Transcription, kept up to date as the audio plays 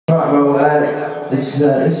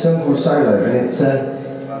This song called Solo, and it's for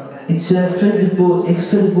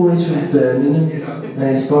the boys from Birmingham, and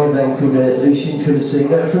it's by a band called Ocean Colour Sea.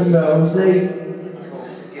 They're from Moseley.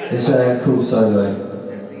 It's called Solo.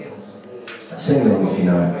 Sing along if you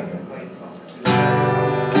know it.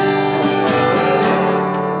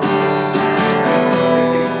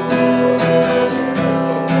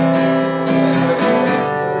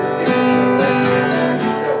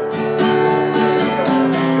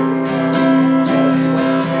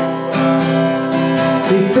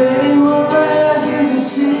 If anyone rises a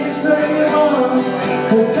 6:31,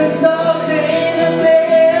 the things all day that they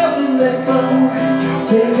have in their phone,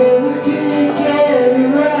 they never did get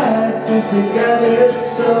it right since they got it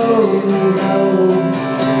so low.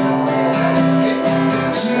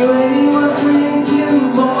 To anyone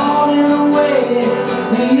drinking morning away,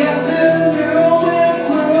 the afternoon went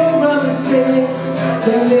through a mistake,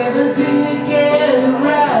 they never did get it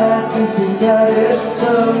right since they got it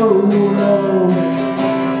so low.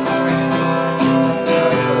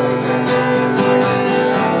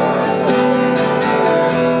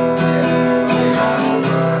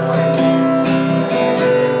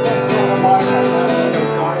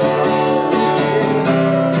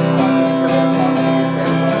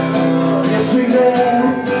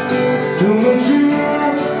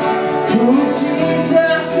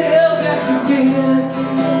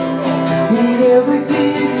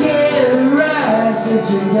 Since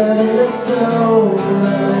we got it so low.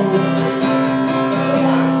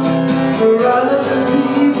 For all of those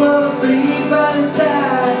people bleed by the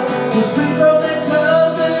sides, just spring from their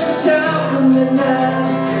toes and sharpen their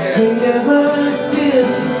knives, they never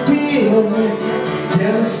disappear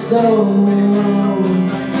down the stone.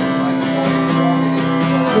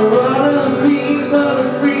 For all those people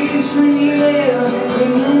that freeze free air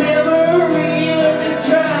in your memory when they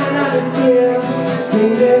try not to care, they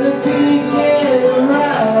never did get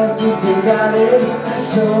since they got it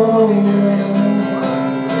so low.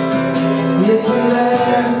 Yes, we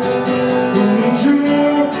laugh and we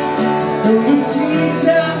drink and we teach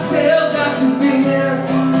ourselves not to bend.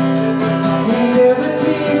 We never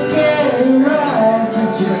did get it right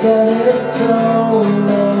since we got it so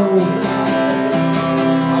low.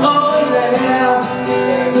 Oh, we laugh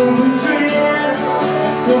and we drink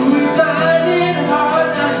and we find it hard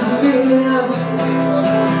not to bend.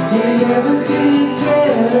 We never did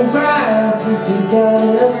get it right since you got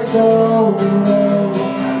it so low.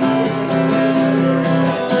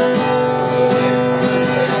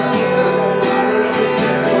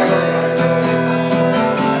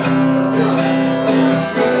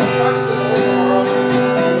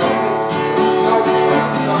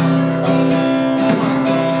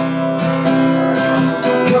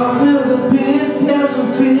 Cornfields and pintails and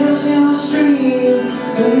fish in the stream,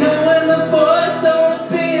 and now when the boys stole $1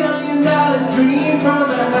 billion dream from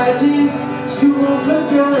the hijinks school for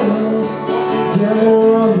girls down the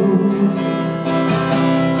road.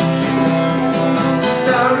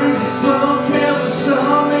 Stories of smoke trails and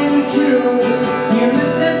some may be true. You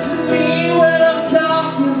listen to me when I'm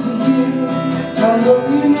talking to you. I hope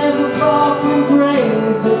you never fall from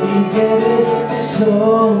grace if you get it so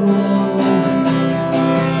low.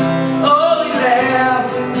 Oh, we laugh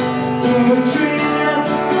and we trip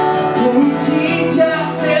and we teach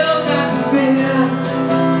ourselves not to bend.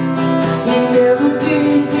 We never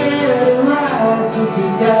did get it right since we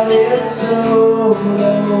got it so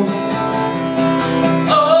low.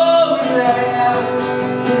 Oh, we laugh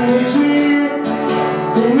and we trip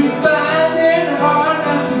and we find it hard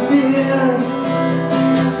not to bend.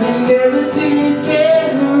 We never did get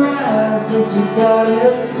it right since we got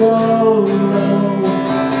it so low.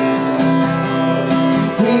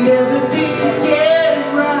 We never did get it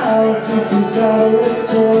right since we got it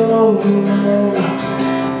so low.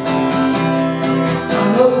 I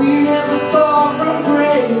hope you never fall from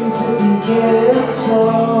grace if you get it so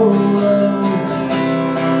low.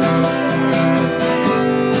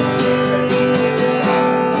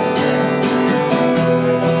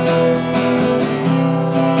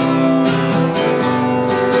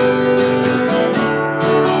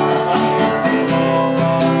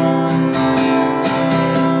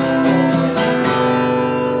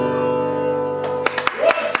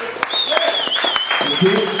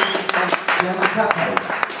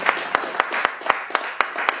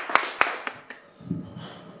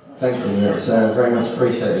 Thank you, that's very much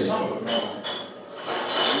appreciated. On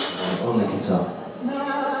the guitar.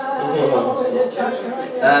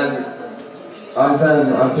 I've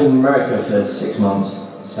been in America for 6 months,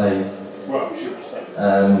 so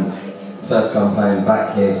first time playing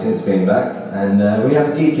back here since being back, and we have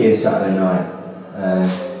a gig here Saturday night.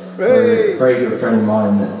 for a very good friend of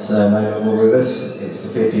mine that's no longer with us. It's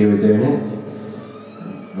the 5th year we're doing it.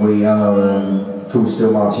 We are called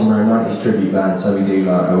Still Marching. We're a 90s tribute band, so we do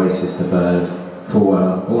like Oasis, The Verve, Cool,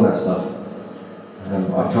 all that stuff.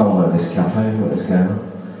 I can't work this capo, what is going on?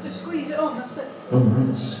 Just squeeze it on, that's it.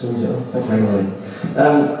 Alright, squeeze it on. Okay,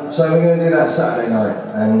 lovely. So we're going to do that Saturday night,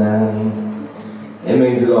 and it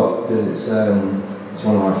means a lot because it's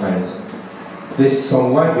one of my friends. This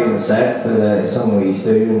song won't be in the set, but it's a song we used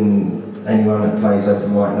to do, and anyone that plays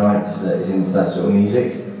open mic nights that is into that sort of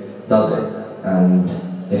music does it. And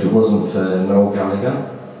if it wasn't for Noel Gallagher,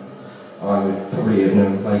 I would probably have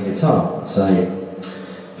never played guitar. So,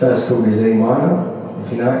 first chord is E minor.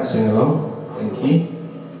 If you know it, sing along. Thank you.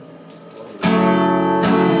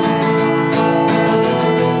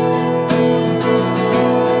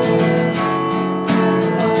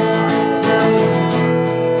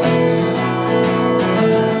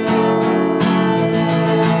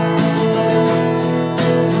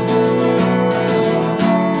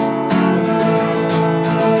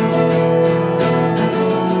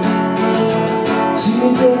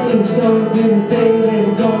 Today's gonna be the day that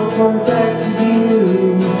we're gonna fall back to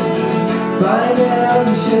you. By now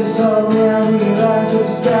you should have saw me and realize what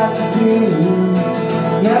you got to do.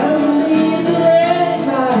 I don't believe that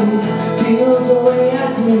anybody feels the way I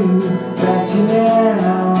do about you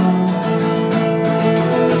now.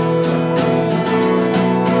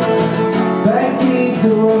 Backbeat the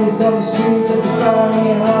roads on the street that the fire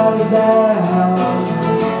your heart is out.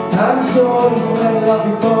 I'm sure you've had it up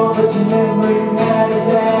before, but you never even had it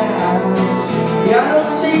down. I don't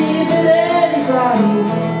believe that anybody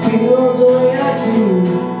feels the way I do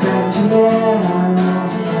about you now.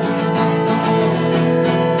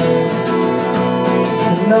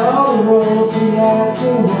 And all the roads we have to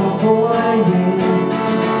walk are winding,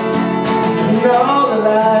 and all the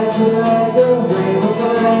lights that light the way we're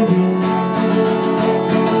blinding.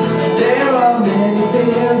 There are many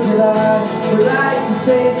things that I would like to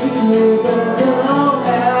say to you, but I don't know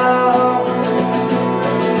how.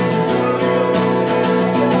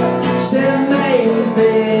 Said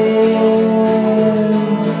maybe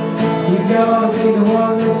you're gonna be the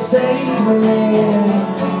one that saves me.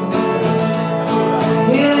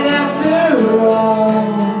 And after all,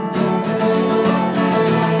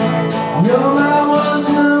 you're my one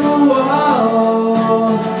to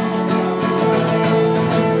walk.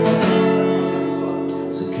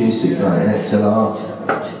 It's acoustic right in XLR.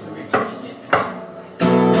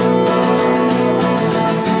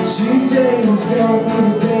 Today's gonna be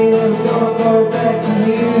the day that we're gonna fall back to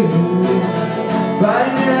you. By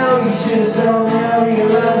now you should have saw me and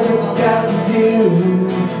realize what you got to do.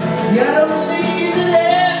 I don't believe that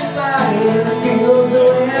anybody feels the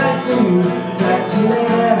way I do about you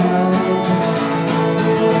now.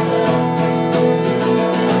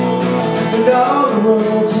 And all the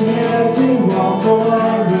roads we have to walk are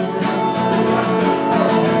winding,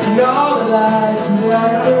 and all the lights that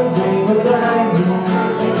light the way we're blinding.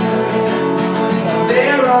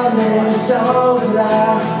 There are many songs that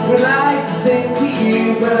I would like to sing to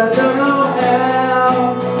you, but I don't know how.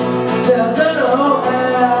 So I don't know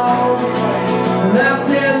how. And I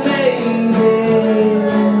said maybe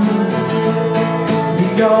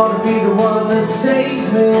you're gonna be the one that saves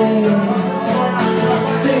me.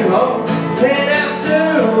 Sing along. And after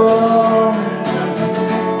all,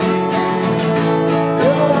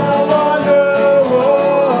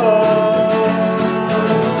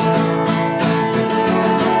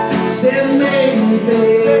 said maybe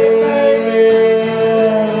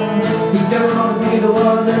you're gonna be the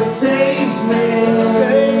one that saves me.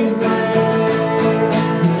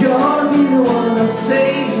 You're gonna be the one that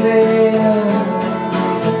saves me.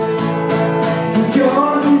 You're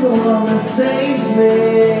gonna be the one that saves me.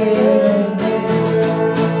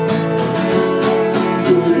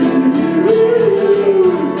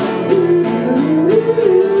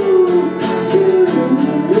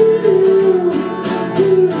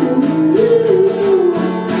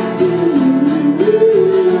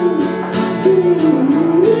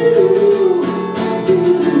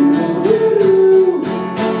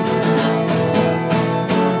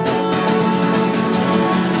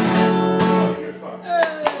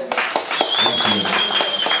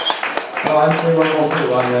 I'll say one more quick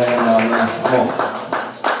one there and I'm off.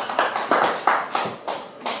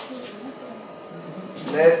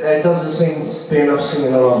 There doesn't seem to be enough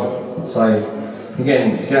singing along. So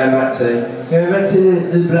again, going back to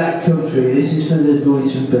the Black Country. This is for the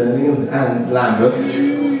boys from Birmingham and Lambeth.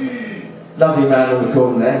 Lovely man on the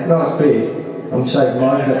corner there, nice beard. I'm shaving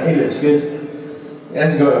mine, but he looks good. He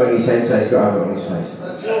hasn't got it on his head, so he's got to have it on his face.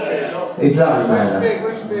 He's a lovely man.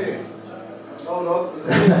 Which beard? Oh, No,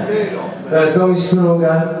 as long as you can all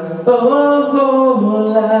go. Oh, oh,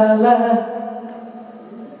 la, la.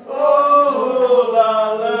 Oh,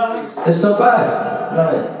 la, la. It's not bad.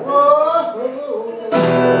 Like,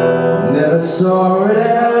 never saw it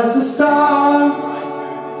as the start.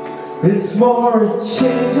 It's more a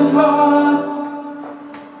change of heart.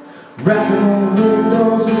 Rapping on the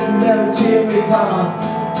windows, listening down the chimney pot.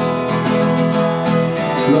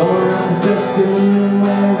 Blowing out the dust in the room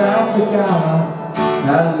where I forgot I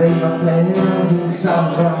laid my plans in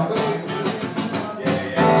solid rock.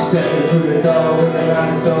 Stepping through the door with the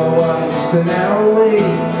night door wide just an hour away.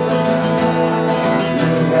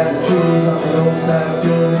 Looking at the trees on the old side,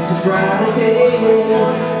 feeling it's a brighter day.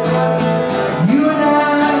 You and I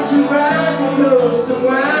should ride the coast and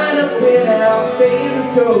wind up in our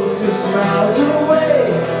favorite coast just miles away.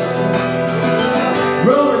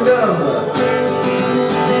 Rolling number,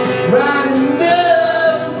 riding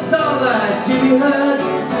up the sunlight. Jimmy Hunt,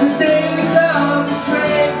 the day we caught the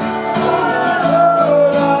train.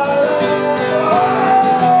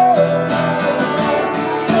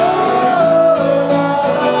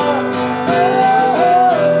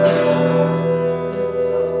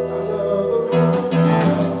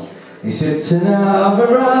 He sits in a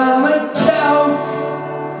veranda couch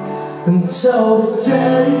and told a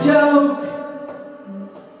dirty joke.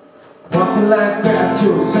 Walking like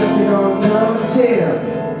Groucho, sucking on number 10.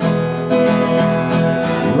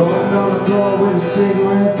 Rolling on the floor with a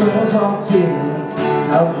cigarette, girls walked in.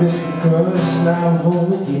 I missed the crush, now I'm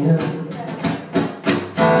home again.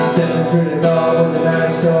 Stepping through the door with a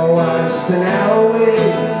nice door wide just an hour away.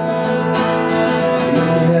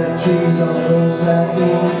 Looking at the trees on the roadside,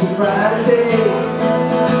 feeling it's a brighter day.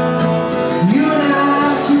 You and I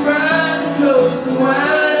should ride the coast and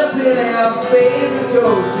wind up in our favorite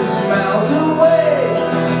coast just miles away.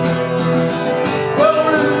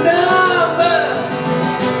 Rolling number,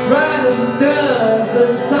 riding under the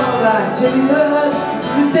sunlight. Jimmy Hunt,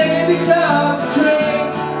 the day we caught the train.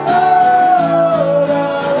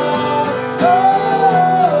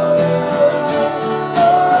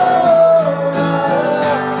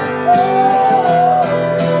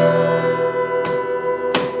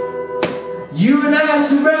 You and I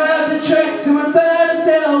should ride the tracks and we'll find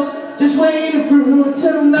ourselves just waiting for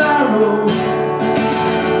tomorrow.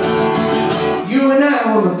 You and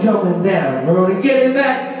I will be coming down the road and getting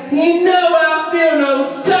back, you know.